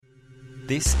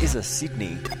This is a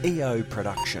Sydney EO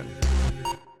production.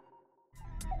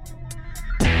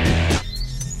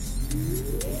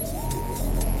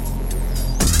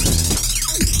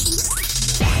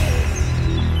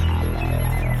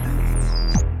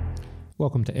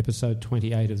 Welcome to episode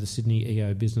 28 of the Sydney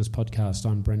EO Business Podcast.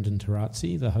 I'm Brendan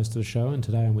Tarazzi, the host of the show, and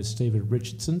today I'm with Steven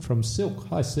Richardson from SILQ.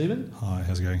 Hi, Steven. Hi,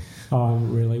 how's it going?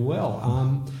 I'm really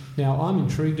well. Now, I'm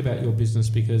intrigued about your business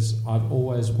because I've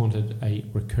always wanted a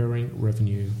recurring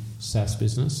revenue SaaS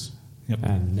business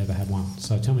and never had one.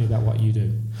 So tell me about what you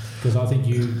do, because I think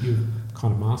you've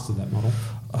kind of mastered that model.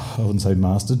 I wouldn't say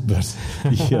mastered, but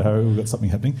we've got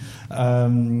something happening.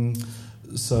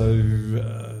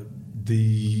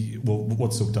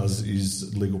 What SILQ does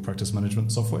is legal practice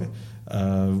management software.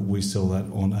 We sell that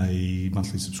on a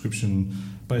monthly subscription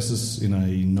basis in a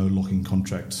no locking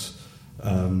contract.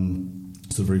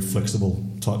 It's a very flexible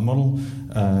type model.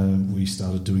 We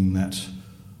started doing that,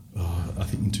 I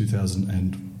think, in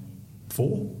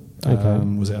 2004.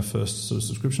 Was our first sort of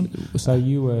subscription. So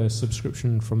you were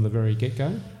subscription from the very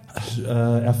get-go?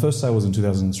 Our first sale was in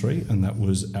 2003, and that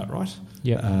was outright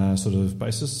sort of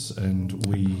basis. And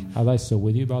we are they still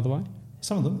with you, by the way?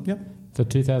 Some of them, yep. For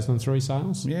 2003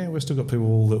 sales? Yeah, we've still got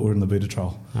people that were in the beta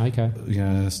trial. Okay.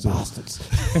 Yeah, still. Bastards.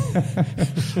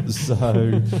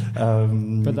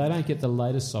 But they don't get the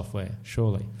latest software,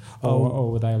 surely?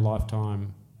 Or were they a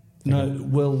lifetime? No,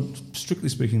 well, strictly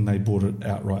speaking, they bought it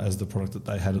outright as the product that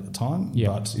they had at the time.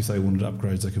 Yep. But if they wanted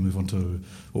upgrades, they could move on to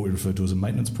what we refer to as a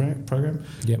maintenance program,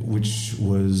 which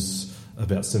was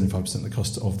about 75% of the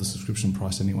cost of the subscription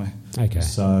price anyway. Okay.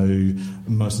 So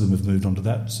most of them have moved on to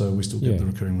that, so we still get the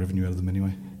recurring revenue out of them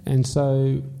anyway. And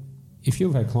so if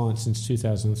you've had clients since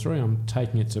 2003, I'm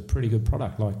taking it's a pretty good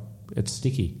product, like it's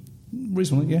sticky.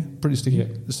 Reasonably, yeah, pretty sticky. Yeah.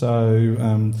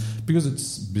 So because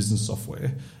it's business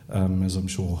software, as I'm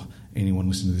sure anyone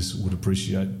listening to this would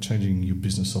appreciate, changing your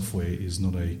business software is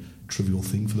not a trivial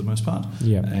thing for the most part.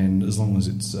 Yeah. And as long as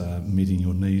it's meeting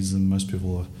your needs, then most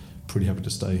people are pretty happy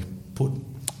to stay put.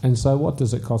 And so what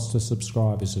does it cost to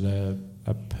subscribe? Is it a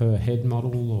per head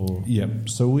model or? Yeah,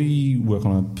 so we work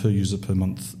on a per user per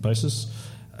month basis.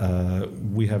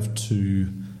 We have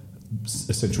two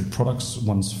essential products.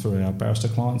 One's for our barrister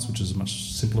clients, which is a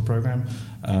much simpler program,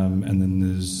 and then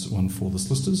there's one for the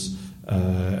solicitors,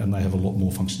 and they have a lot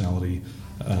more functionality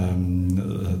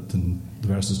than the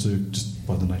barristers do, just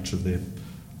by the nature of their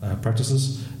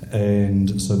practices.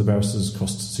 And so the barristers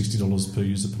cost $60 per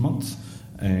user per month,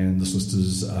 and the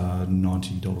solicitors are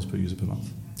 $90 per user per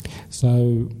month.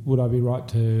 So would I be right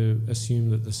to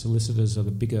assume that the solicitors are the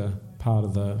bigger part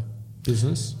of the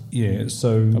business? Yeah,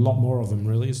 so a lot more of them,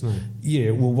 really, isn't there?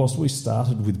 Yeah, well, whilst we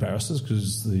started with barristers,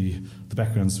 because the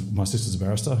background's, my sister's a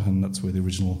barrister, and that's where the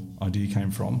original idea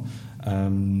came from.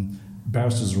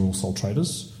 Barristers are all sole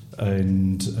traders,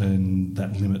 and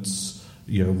that limits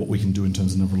what we can do in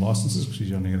terms of number of licenses, because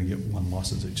you're only going to get one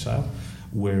license each sale.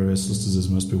 Whereas solicitors, as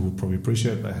most people will probably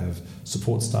appreciate, they have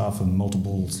support staff and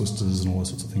multiple solicitors and all those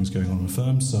sorts of things going on in a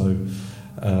firm. So,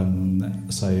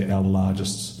 say our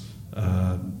largest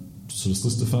sort of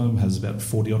solicitor firm has about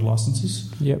 40 odd licenses.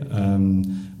 Yep.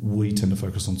 We tend to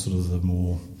focus on sort of the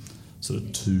more sort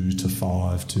of 2 to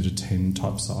 5, 2 to 10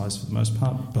 type size for the most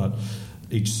part, but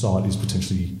each site is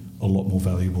potentially a lot more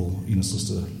valuable in a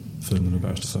solicitor firm than a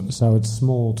barrister firm. So it's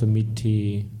small to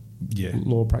mid-tier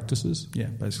law practices? Yeah,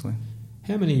 basically.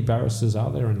 How many barristers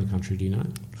are there in the country, do you know?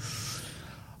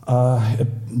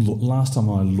 Last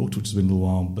time I looked, which has been a little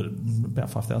while, but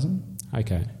about 5,000.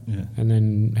 Okay. Yeah. And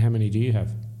then how many do you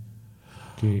have?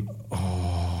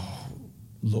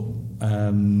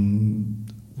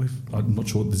 I'm not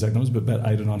sure what the exact numbers, but about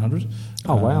 800 or 900.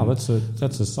 Oh wow, that's a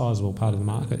sizable part of the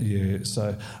market. Yeah.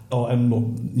 So,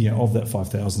 of that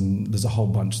 5,000, there's a whole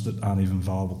bunch that aren't even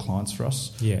viable clients for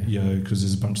us. Yeah. Because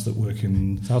there's a bunch that work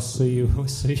in. I'll see you.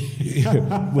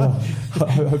 Well,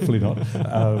 hopefully not.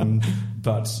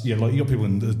 But you got people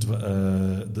in the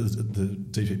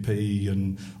DPP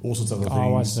and all sorts of other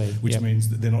things, I see. Which means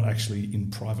that they're not actually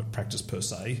in private practice per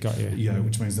se. Got you.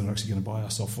 Which means they're not actually going to buy our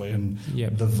software. And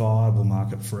the viable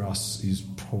market for us is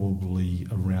probably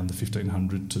around the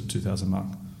 1,500 to 2,000 mark.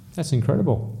 That's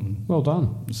incredible. Well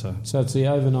done. So it's the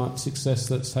overnight success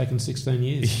that's taken 16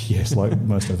 years. Yes, like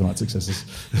most overnight successes.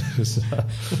 Yes.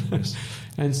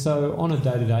 And so on a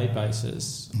day-to-day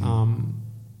basis, are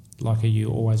you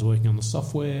always working on the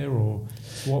software, or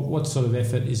what sort of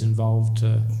effort is involved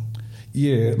to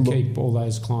keep all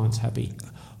those clients happy?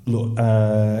 Look,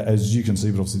 as you can see,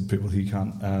 but obviously people here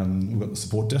can't, we've got the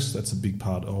support desk. That's a big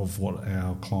part of what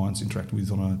our clients interact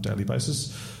with on a daily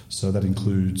basis. So that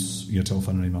includes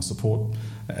telephone and email support.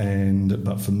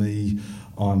 But for me,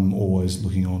 I'm always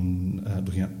looking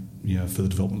at further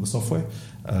development of the software.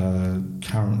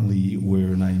 Currently,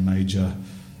 we're in a major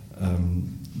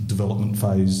development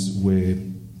phase where,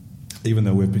 even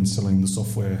though we've been selling the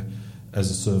software as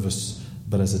a service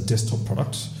but as a desktop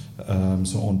product,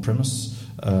 so on premise,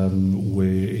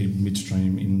 we're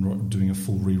midstream in doing a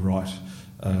full rewrite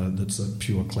that's a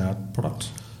pure cloud product.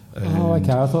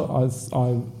 Okay. I thought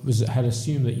I had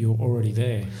assumed that you were already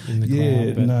there in the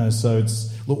cloud. Yeah, no. So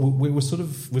it's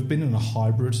we've been in a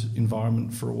hybrid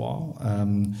environment for a while,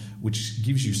 which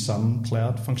gives you some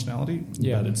cloud functionality,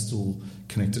 but it's still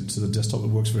connected to the desktop. It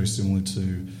works very similar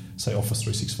to, say, Office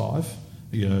 365.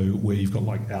 Where you've got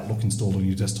like Outlook installed on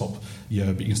your desktop, but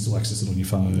you can still access it on your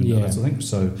phone, and that sort of thing.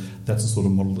 So that's the sort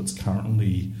of model that's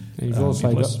currently. And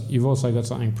you've also got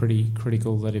something pretty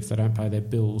critical that if they don't pay their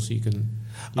bills, you can.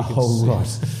 Right.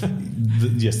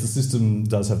 Yes, the system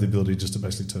does have the ability just to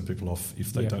basically turn people off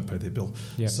if they don't pay their bill.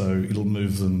 Yep. So it'll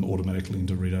move them automatically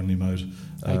into read-only mode.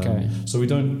 Okay. So we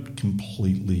don't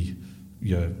completely,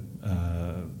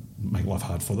 make life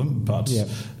hard for them, but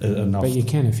enough. But you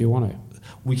can if you want to.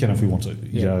 We can if we want to,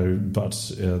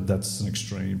 but that's an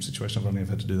extreme situation. I've only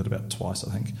ever had to do that about twice,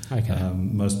 I think. Okay.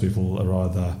 Most people are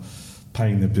either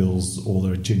paying their bills or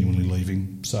they're genuinely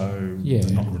leaving, so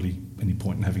there's not really any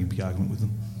point in having a big argument with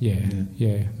them.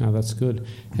 Yeah. No, that's good.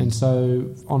 And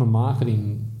so, on a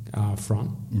marketing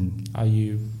front,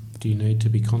 do you need to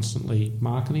be constantly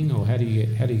marketing, or how do you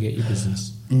get your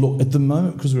business? Look, at the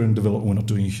moment, because we're in development, we're not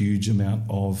doing a huge amount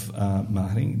of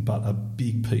marketing, but a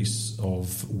big piece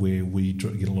of where we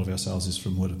get a lot of our sales is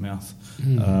from word of mouth.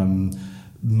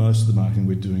 Most of the marketing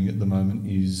we're doing at the moment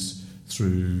is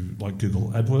through like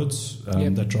Google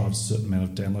AdWords. That drives a certain amount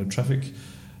of download traffic.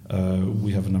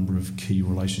 We have a number of key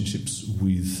relationships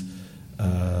with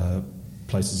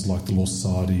places like the Law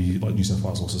Society, like New South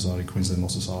Wales Law Society, Queensland Law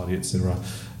Society, etc.,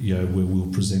 where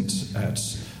we'll present at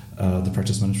the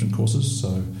practice management courses. So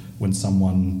when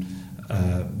someone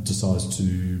decides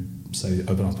to, say,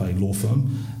 open up a law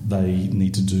firm, they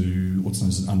need to do what's known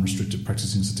as an unrestricted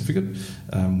practicing certificate,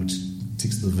 which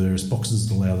ticks the various boxes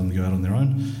that allow them to go out on their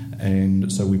own.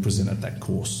 And so we present at that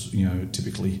course,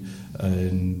 typically.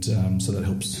 And so that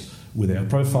helps with our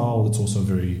profile. It's also a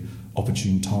very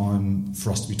opportune time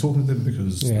for us to be talking to them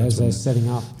because as they're setting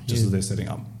up, as they're setting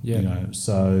up.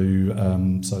 So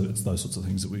it's those sorts of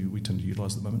things that we tend to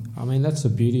utilise at the moment. I mean, that's the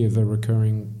beauty of a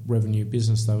recurring revenue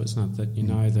business, though. It's not that you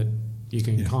know that you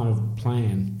can kind of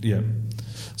plan. Yeah.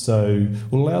 So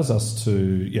it allows us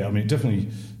to. It definitely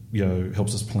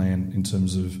helps us plan in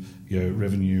terms of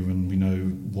revenue, and we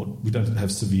know we don't have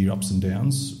severe ups and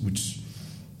downs, which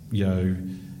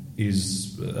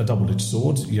is a double-edged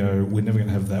sword. We're never going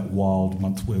to have that wild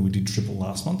month where we did triple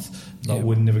last month, but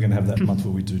we're never going to have that month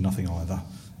where we do nothing either.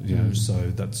 So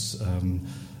that's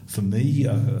for me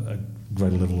a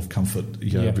greater level of comfort.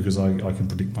 Because I can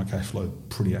predict my cash flow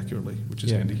pretty accurately, which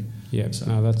is handy.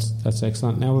 No, that's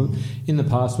excellent. Now, in the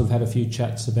past, we've had a few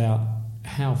chats about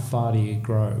how far do you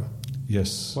grow.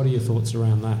 Yes. What are your thoughts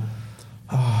around that?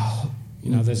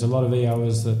 There's a lot of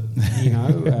EOers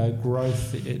that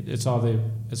growth. It's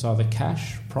either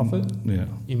cash profit,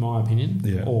 in my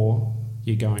opinion, or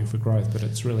you're going for growth. But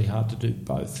it's really hard to do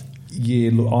both. Yeah,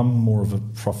 look, I'm more of a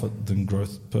profit than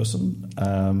growth person.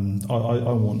 I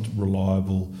want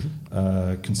reliable,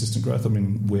 consistent growth. I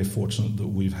mean, we're fortunate that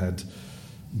we've had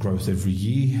growth every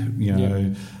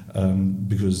year.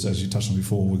 Because as you touched on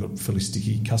before, we've got fairly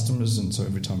sticky customers, and so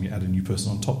every time you add a new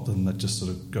person on top, then that just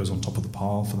sort of goes on top of the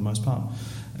pile for the most part.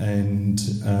 And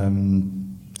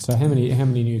so, how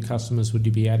many new customers would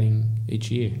you be adding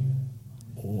each year?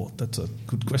 Oh, that's a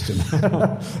good question.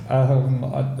 But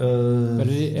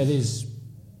it is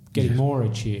getting more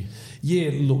each year.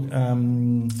 Yeah, look.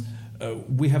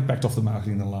 We have backed off the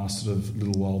marketing in the last sort of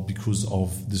little while because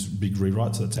of this big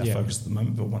rewrite, so that's our focus at the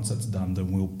moment. But once that's done,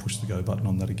 then we'll push the go button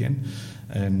on that again.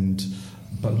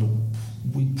 But look,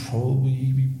 we'd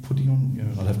probably be putting on,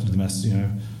 I'd have to do the maths,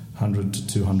 100 to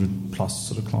 200 plus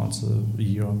sort of clients a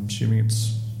year. I'm assuming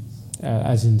it's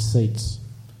as in seats.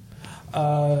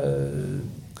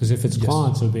 Because if it's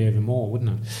clients, it would be even more,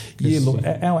 wouldn't it? Yeah, look,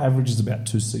 our average is about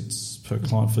 2 seats per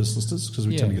client first listers because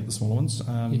we tend to get the smaller ones.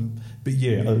 But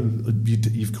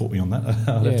you've caught me on that.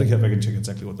 I'll have to go back and check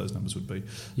exactly what those numbers would be.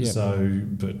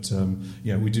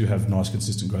 We do have nice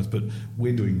consistent growth, but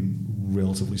we're doing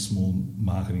relatively small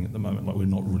marketing at the moment. Like, we're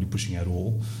not really pushing at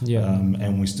all.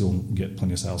 And we still get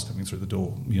plenty of sales coming through the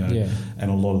door. And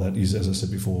a lot of that is, as I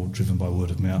said before, driven by word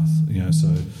of mouth.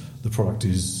 So the product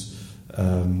is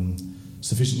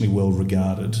sufficiently well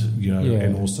regarded,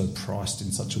 and also priced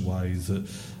in such a way that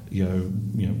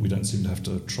we don't seem to have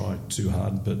to try too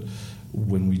hard. But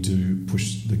when we do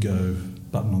push the go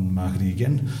button on marketing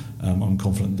again, I'm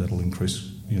confident that'll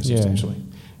increase substantially.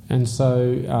 Yeah. And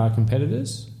so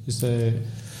competitors, is there...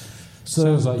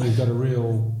 Sounds like you've got a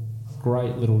real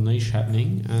great little niche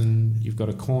happening and you've got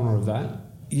a corner of that.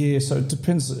 Yeah, so it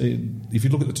depends. If you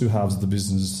look at the two halves of the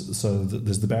business, so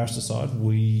there's the barrister side.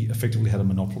 We effectively had a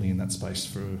monopoly in that space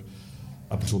for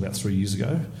up until about 3 years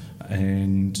ago.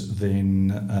 And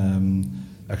then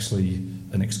actually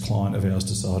an ex-client of ours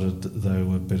decided that they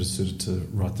were better suited to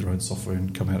write their own software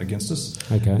and come out against us.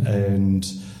 Okay. And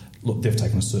look, they've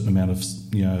taken a certain amount of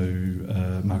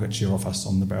market share off us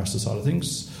on the barrister side of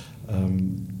things.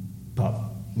 But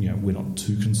we're not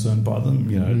too concerned by them.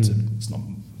 It's not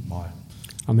my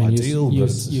ideal.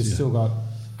 You've still got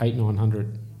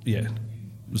 800-900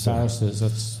 barristers.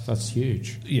 That's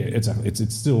huge. Yeah, exactly.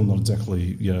 It's still not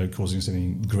exactly causing us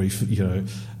any grief.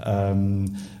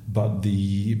 But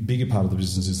the bigger part of the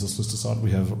business is the solicitor side.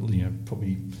 We have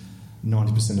probably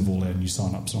 90% of all our new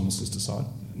sign-ups on the solicitor side.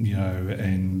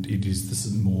 And it is this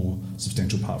more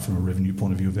substantial part from a revenue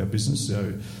point of view of our business.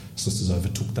 So solicitors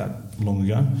overtook that long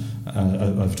ago,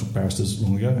 overtook barristers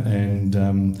long ago, and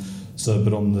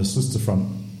but on the solicitor front,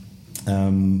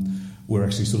 we're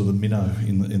actually sort of the minnow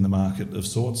in the market of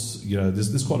sorts.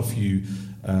 There's quite a few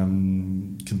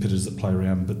competitors that play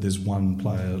around, but there's one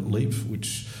player, Leap,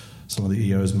 which some of the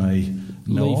EOs may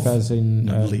know Leap of. as in...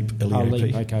 Leap, L-E-A-P.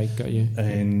 Leap, okay, got you.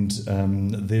 And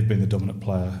they've been the dominant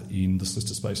player in the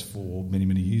solicitor space for many,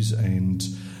 many years, and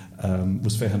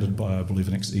was founded by, I believe,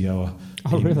 an ex-EOer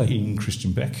in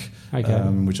Christian Beck,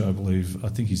 which I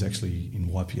think he's actually in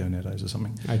YPO nowadays or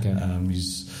something. Okay.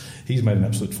 He's made an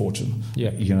absolute fortune. Yeah.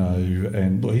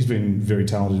 And he's been very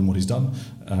talented in what he's done,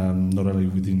 not only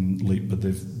within Leap, but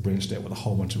they've branched out with a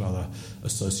whole bunch of other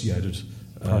associated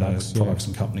products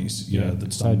and companies.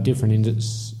 That's so different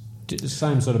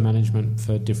same sort of management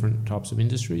for different types of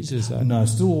industries, is that? No,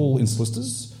 still all in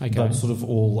solicitors, but sort of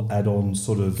all add-on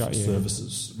sort of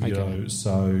services.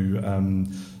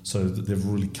 So that they've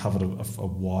really covered a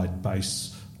wide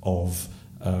base of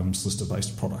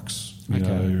solicitor-based products. So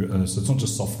it's not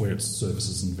just software; it's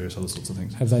services and various other sorts of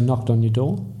things. Have they knocked on your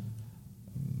door?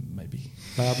 Maybe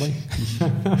loudly.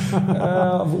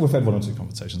 We've had one or two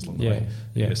conversations along the way.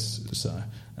 Yeah. Yes. So.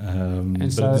 But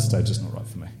at this stage, it's not right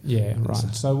for me. Yeah, right.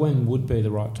 So when would be the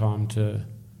right time to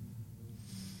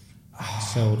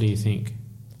sell, do you think?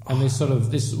 And we sort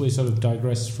of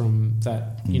digress from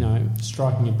that,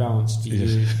 striking a balance.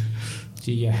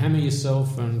 Do you hammer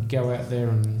yourself and go out there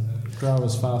and grow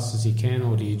as fast as you can,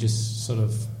 or do you just sort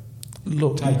of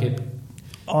take it,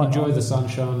 enjoy the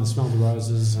sunshine and smell the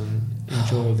roses and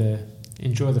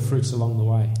enjoy the fruits along the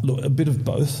way? Look, a bit of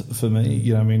both for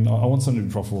me. I want something to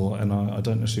be profitable, and I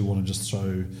don't actually want to just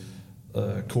throw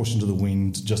caution to the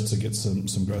wind just to get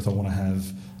some growth. I want to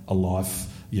have a life,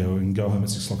 and go home at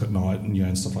 6 o'clock at night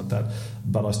and stuff like that.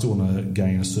 But I still want to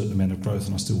gain a certain amount of growth,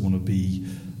 and I still want to be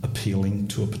appealing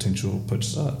to a potential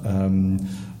purchaser.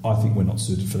 I think we're not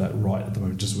suited for that right at the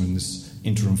moment, just we're in this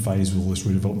interim phase with all this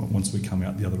redevelopment. Once we come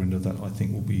out the other end of that, I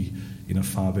think we'll be in a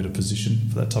far better position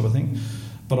for that type of thing.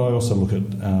 But I also look at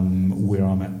where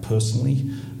I'm at personally,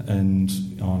 and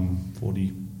I'm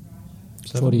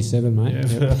 47, mate.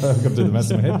 Yeah, I've got to do the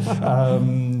maths in my head.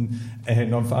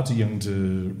 And I'm far too young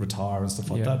to retire and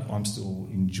stuff like that. I'm still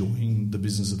enjoying the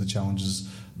business and the challenges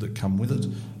that come with it.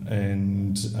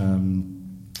 And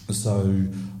so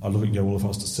I look and go, well, if I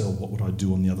was to sell, what would I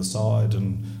do on the other side?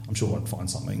 And I'm sure I'd find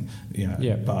something.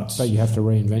 But you have to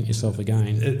reinvent yourself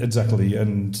again. Exactly.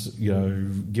 And,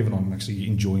 given I'm actually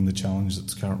enjoying the challenge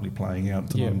that's currently playing out,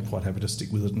 then I'm quite happy to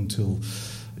stick with it until...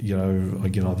 I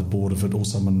get either bored of it or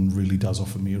someone really does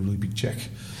offer me a really big check.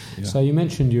 Yeah. So you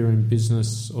mentioned you're in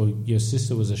business, or your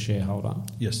sister was a shareholder.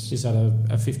 Yes. Is that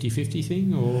a 50-50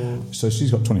 thing, or? So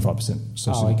she's got 25%.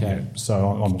 So okay. Yeah,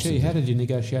 so I'm Gee, how did you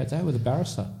negotiate that with a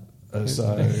barrister? Well,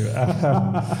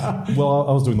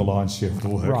 I was doing the lion's share of the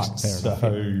work. Right,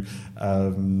 fair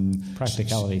enough.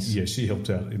 Practicalities. She helped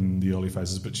out in the early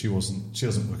phases, but she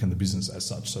doesn't work in the business as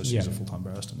such, so she's a full-time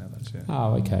barrister nowadays. Yeah.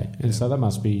 Oh, okay. And so that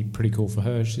must be pretty cool for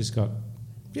her. She's got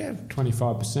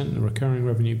 25% in a recurring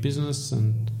revenue business,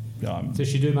 and does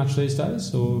she do much these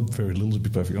days? Or very little, to be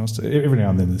perfectly honest. Every now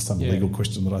and then there's some legal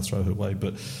question that I throw her way,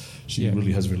 but she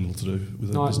really has very little to do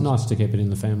with her business. Nice to keep it in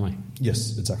the family.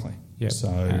 Yes, exactly. Yep.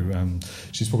 So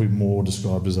she's probably more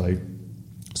described as a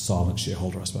silent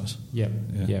shareholder, I suppose. Yep,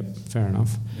 fair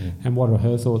enough. Yeah. And what are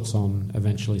her thoughts on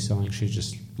eventually selling? She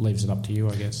just leaves it up to you,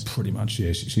 I guess. Pretty much,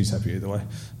 yeah. She's happy either way.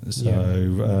 So,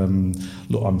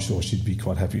 look, I'm sure she'd be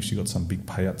quite happy if she got some big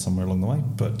payout somewhere along the way.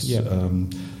 But,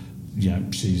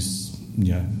 she's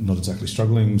not exactly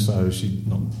struggling, so she's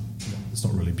not it's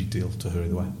not really a big deal to her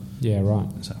either way. Yeah, right.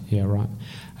 So. Yeah, right.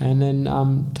 And then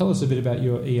tell us a bit about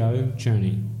your EO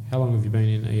journey. How long have you been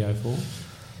in EO for?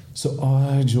 So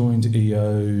I joined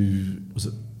EO, was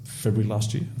it February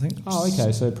last year, I think? Oh,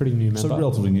 okay, so pretty new member. So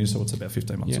relatively new, so it's about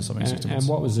 15 months or something, 16 months.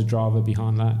 And what was the driver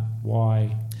behind that? Why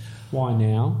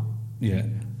now? Yeah.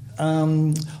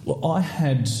 Well, I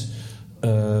had,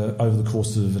 over the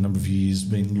course of a number of years,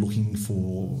 been looking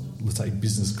for, let's say,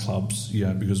 business clubs,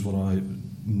 because what I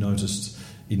noticed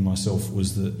in myself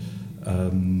was that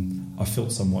I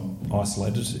felt somewhat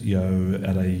isolated,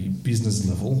 at a business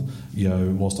level,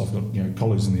 whilst I've got,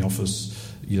 colleagues in the office,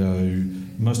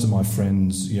 most of my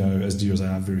friends, as dear as they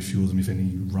are, very few of them, if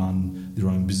any, run their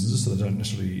own businesses, so they don't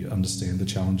necessarily understand the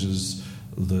challenges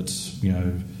that,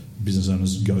 business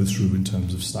owners go through in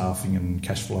terms of staffing and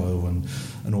cash flow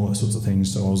and all those sorts of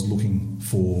things. So I was looking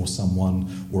for someone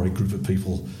or a group of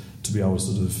people to be able to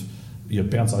sort of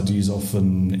bounce ideas off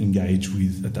and engage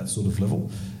with at that sort of level.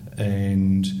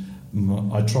 And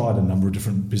I tried a number of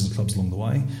different business clubs along the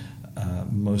way.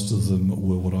 Most of them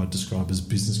were what I'd describe as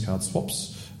business card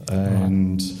swaps.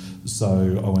 And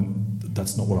so I went,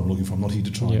 that's not what I'm looking for. I'm not here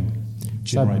to try and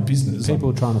generate business.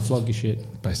 People trying to flog your shit.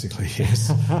 Basically, yes.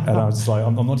 And I was like,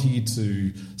 I'm not here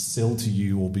to sell to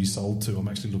you or be sold to. I'm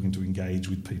actually looking to engage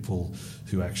with people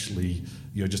who actually,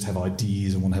 just have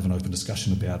ideas and want to have an open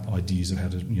discussion about ideas of how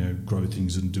to, grow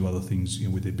things and do other things,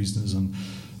 with their business. And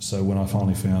so when I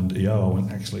finally found EO, I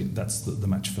went, actually, that's the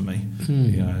match for me.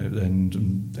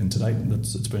 And to date,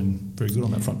 it's been very good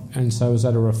on that front. And so is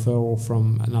that a referral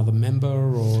from another member,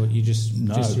 or you just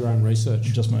your own research?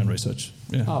 Just my own research.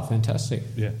 Yeah. Oh, fantastic.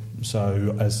 Yeah.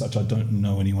 So as such, I don't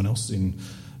know anyone else in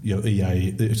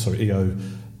EO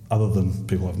other than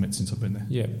people I've met since I've been there.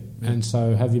 Yeah. And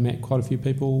so have you met quite a few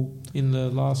people in the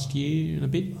last year and a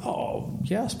bit? Oh,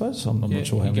 yeah, I suppose. I'm not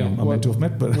sure how many I'm meant to have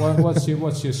met. But what's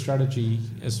your strategy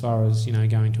as far as,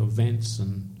 going to events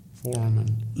and forum?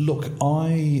 And look,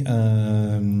 I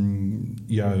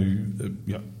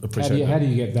appreciate How do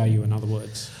you get value, in other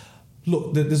words?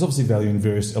 Look, there's obviously value in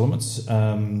various elements.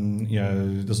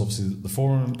 There's obviously the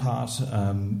forum part,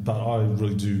 but I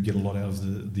really do get a lot out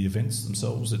of the events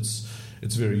themselves.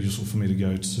 It's very useful for me to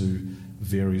go to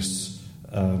various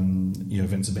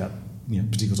events about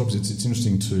particular topics. It's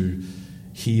interesting to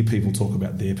hear people talk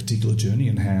about their particular journey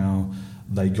and how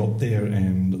they got there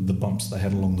and the bumps they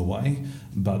had along the way.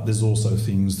 But there's also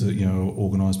things that are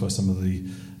organised by some of the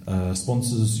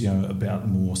sponsors, about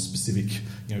more specific,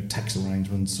 tax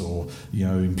arrangements or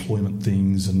employment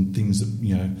things and things that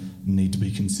need to be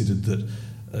considered. That,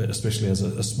 especially as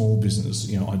a small business,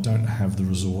 I don't have the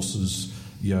resources,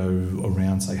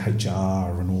 around say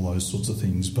HR and all those sorts of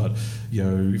things. But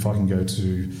if I can go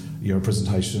to a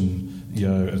presentation,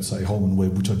 at say Holman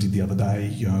Webb, which I did the other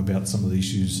day, about some of the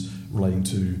issues relating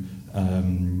to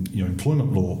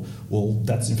employment law, well,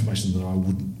 that's information that I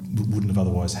wouldn't have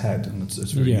otherwise had, and it's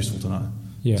very useful to know.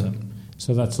 Yeah.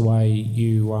 So that's the way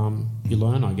you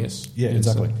learn, I guess. Yeah,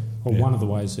 exactly. Or one of the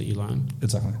ways that you learn.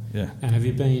 Exactly. Yeah. And have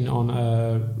you been on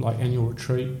a annual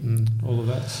retreat and all of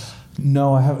that?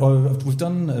 No, I have. We've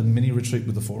done a mini retreat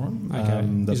with the forum. Okay.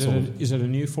 Is it a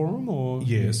new forum or?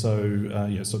 Yeah. So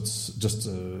So it's just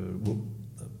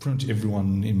pretty much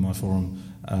everyone in my forum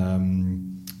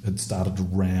had started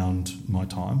around my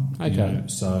time. Okay.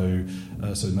 So in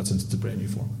that sense, it's a brand new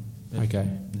forum. Yeah. Okay.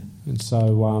 Yeah. And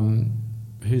so,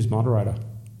 who's moderator?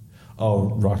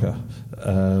 Oh, Riker.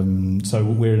 So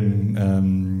we're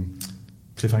in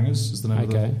Cliffhangers is the name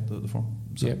of the forum.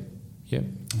 So, Yep.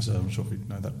 So I'm not sure if you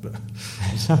know that, but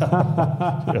yes.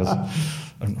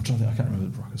 I'm trying to think. I can't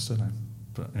remember Riker's surname.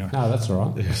 But anyway. No, that's all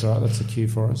right. That's all right. That's a cue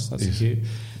for us. That's a cue.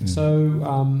 Yeah. So,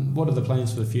 what are the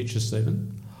plans for the future,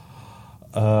 Stephen?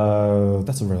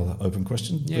 That's a rather open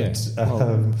question. Yeah. But,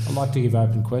 I like to give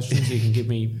open questions. You can give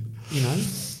me,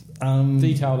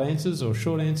 detailed answers or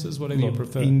short answers, whatever you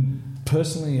prefer.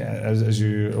 Personally, as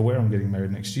you're aware, I'm getting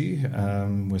married next year.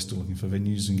 We're still looking for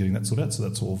venues and getting that sorted out, so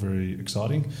that's all very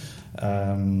exciting.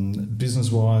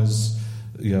 Business-wise,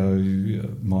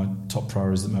 my top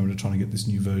priorities at the moment are trying to get this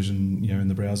new version, in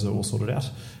the browser all sorted out,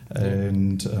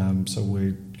 and so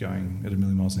we're going at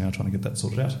 1,000,000 miles an hour trying to get that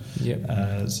sorted out.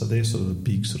 Yep. So they're sort of the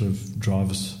big sort of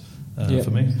drivers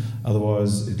for me.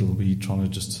 Otherwise, it'll be trying to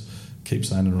just keep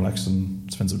sane and relax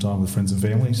and spend some time with friends and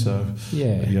family. So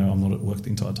I'm not at work the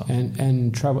entire time.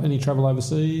 And travel? Any travel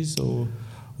overseas or?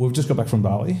 We've just got back from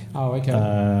Bali. Oh, okay.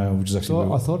 Which is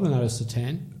actually. I thought I noticed a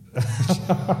tan. I'm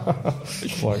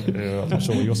not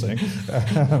sure what you're saying.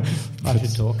 I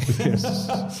should talk. Yes.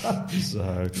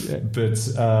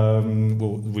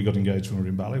 We got engaged when we were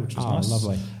in Bali, which was nice.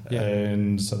 Lovely. Yeah.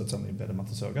 And so that's only about a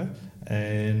month or so ago.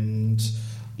 And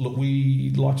Look,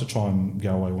 we like to try and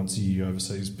go away once a year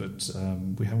overseas, but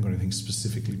we haven't got anything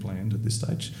specifically planned at this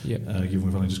stage. Yep. Given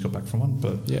we've only just got back from one,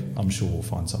 but I'm sure we'll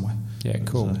find somewhere. Yeah,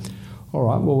 cool. All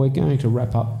right, well, we're going to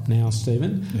wrap up now,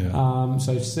 Stephen. Yeah.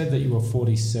 So you said that you were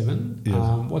 47.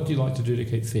 Yeah. What do you like to do to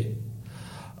keep fit?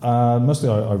 Mostly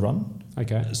I run.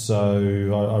 Okay.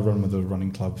 So I run with a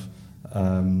running club,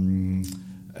 and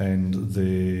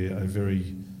they're a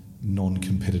very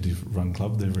non-competitive run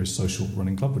club. They're a very social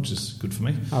running club, which is good for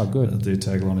me. Oh, good. Their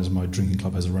tagline is "My drinking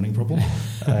club has a running problem,"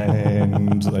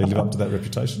 and they live up to that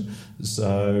reputation.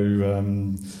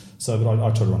 But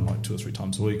I try to run like 2 or 3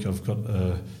 times a week. I've got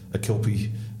a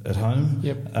Kelpie at home,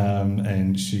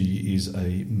 and she is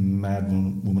a mad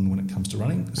woman when it comes to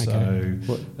running. Okay. So,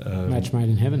 match made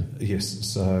in heaven. Yes,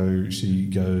 so she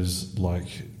goes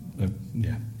like,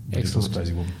 Excellent.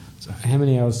 crazy woman. So. How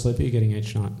many hours sleep are you getting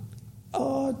each night?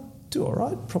 I do all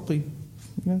right, probably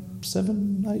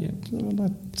 7, 8, something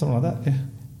like that, yeah.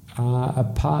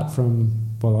 Apart from,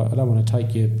 well, I don't want to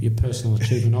take your personal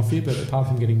achievement off you, but apart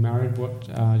from getting married, what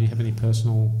do you have any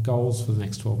personal goals for the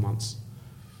next 12 months?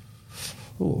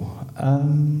 Not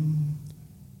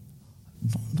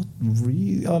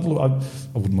really. I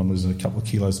wouldn't mind losing a couple of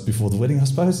kilos before the wedding, I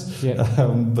suppose. Yeah.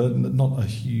 But not a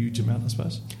huge amount, I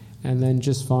suppose. And then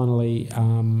just finally,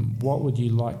 what would you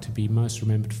like to be most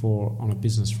remembered for on a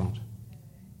business front?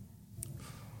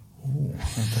 Oh,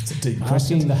 that's a deep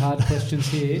question. Asking the hard questions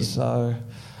here. So,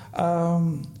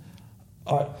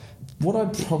 what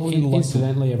I'd probably like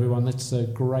incidentally, everyone, that's a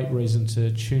great reason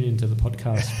to tune into the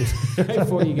podcast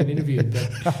before you get interviewed.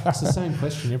 But it's the same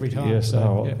question every time. Yes.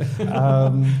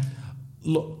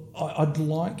 Look, I'd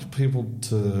like people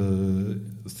to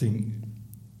think.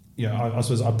 I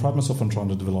suppose I pride myself on trying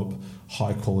to develop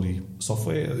high quality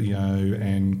software,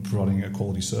 and providing a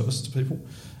quality service to people,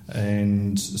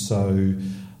 and so.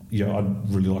 I'd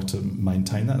really like to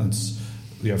maintain that. And it's,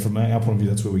 from our point of view,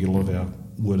 that's where we get a lot of our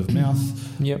word of mouth.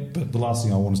 Yep. But the last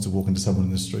thing I want is to walk into someone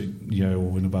in the street,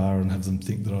 or in a bar, and have them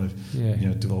think that I've,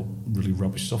 developed really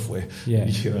rubbish software. Yeah.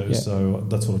 So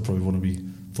that's what I probably want to be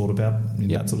thought about in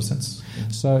that sort of sense. Yeah.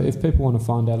 So if people want to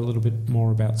find out a little bit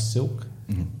more about SILQ,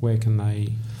 where can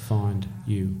they find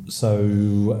you?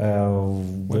 So our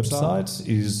website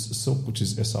is SILQ, which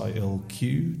is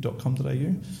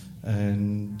SILQ.com.au,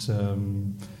 and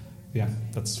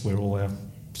that's where all our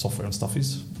software and stuff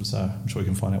is. So I'm sure you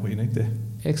can find out what you need there.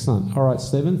 Excellent. All right,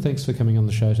 Stephen, thanks for coming on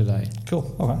the show today. Cool.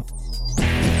 Okay.